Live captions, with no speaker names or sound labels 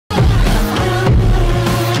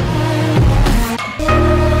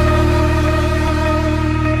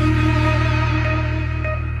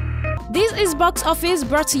box office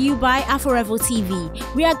brought to you by AFOREVO TV.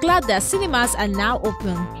 We are glad that cinemas are now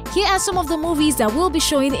open. Here are some of the movies that will be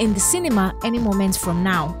showing in the cinema any moment from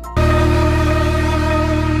now.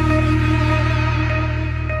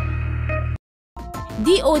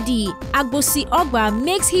 DOD Agbosi Ogba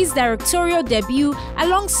makes his directorial debut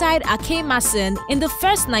alongside Ake Mason in the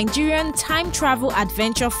first Nigerian time travel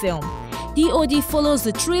adventure film. DOD follows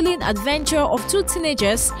the thrilling adventure of two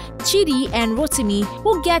teenagers, Chidi and Rotimi,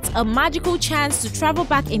 who get a magical chance to travel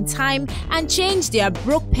back in time and change their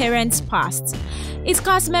broke parents' past. Its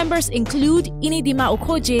cast members include Inidima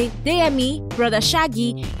Okoje, Deyemi, Brother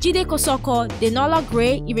Shaggy, Jide Kosoko, Denola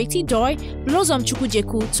Gray, Ireti Doi, Blossom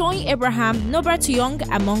Chukwujeku, Toyin Abraham, Norbert Young,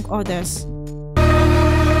 among others.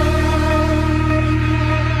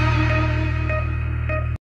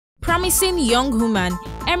 Promising Young Woman.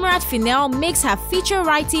 Emerald Fennell makes her feature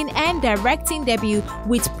writing and directing debut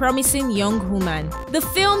with Promising Young Woman. The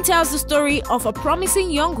film tells the story of a promising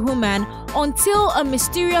young woman until a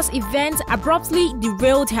mysterious event abruptly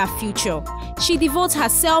derailed her future. She devotes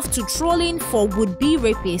herself to trolling for would-be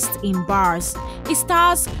rapists in bars. It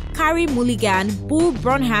stars Carrie Mulligan, Boo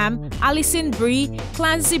Burnham, Alison Brie,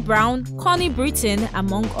 Clancy Brown, Connie Britton,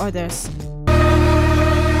 among others.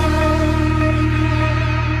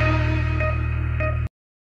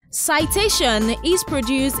 Citation is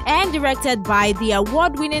produced and directed by the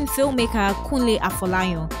award-winning filmmaker Kunle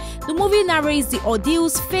Afolayan. The movie narrates the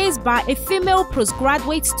ordeals faced by a female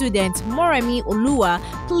postgraduate student, Moremi Oluwa,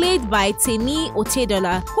 played by Temi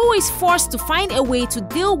Otedola, who is forced to find a way to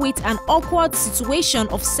deal with an awkward situation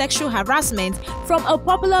of sexual harassment from a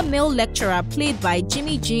popular male lecturer played by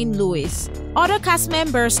Jimmy Jean Lewis. Other cast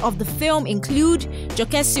members of the film include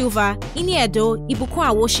Joke Silva, Iniedo,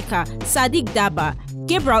 Ibukun Awoshika, Sadiq Daba,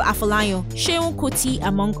 Gabriel Afolayan, Sheun Koti,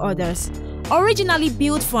 among others. Originally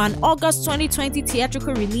built for an August 2020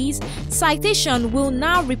 theatrical release, Citation will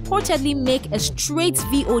now reportedly make a straight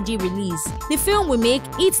VOD release. The film will make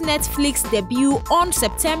its Netflix debut on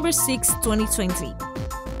September 6, 2020.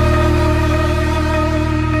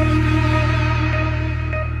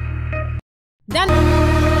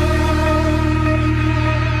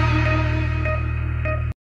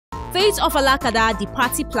 Fate of Alakada, The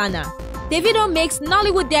Party Planner. Davido makes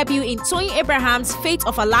Nollywood debut in Toyin Abraham's Fate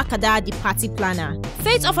of Alakada, The Party Planner.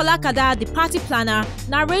 Fate of Alakada, The Party Planner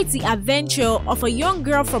narrates the adventure of a young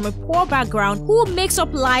girl from a poor background who makes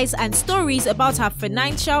up lies and stories about her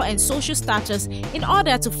financial and social status in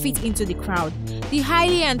order to fit into the crowd. The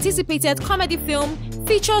highly anticipated comedy film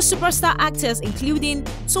features superstar actors including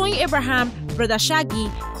Toyin Abraham, Brother Shaggy,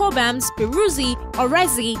 Cobams, Peruzzi,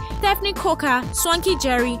 Orezi, Stephanie Coker, Swanky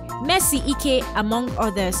Jerry, Mercy Ike, among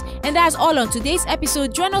others. And that's all on today's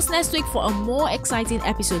episode. Join us next week for a more exciting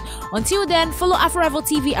episode. Until then, follow AFOREVO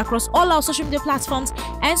TV across all our social media platforms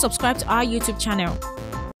and subscribe to our YouTube channel.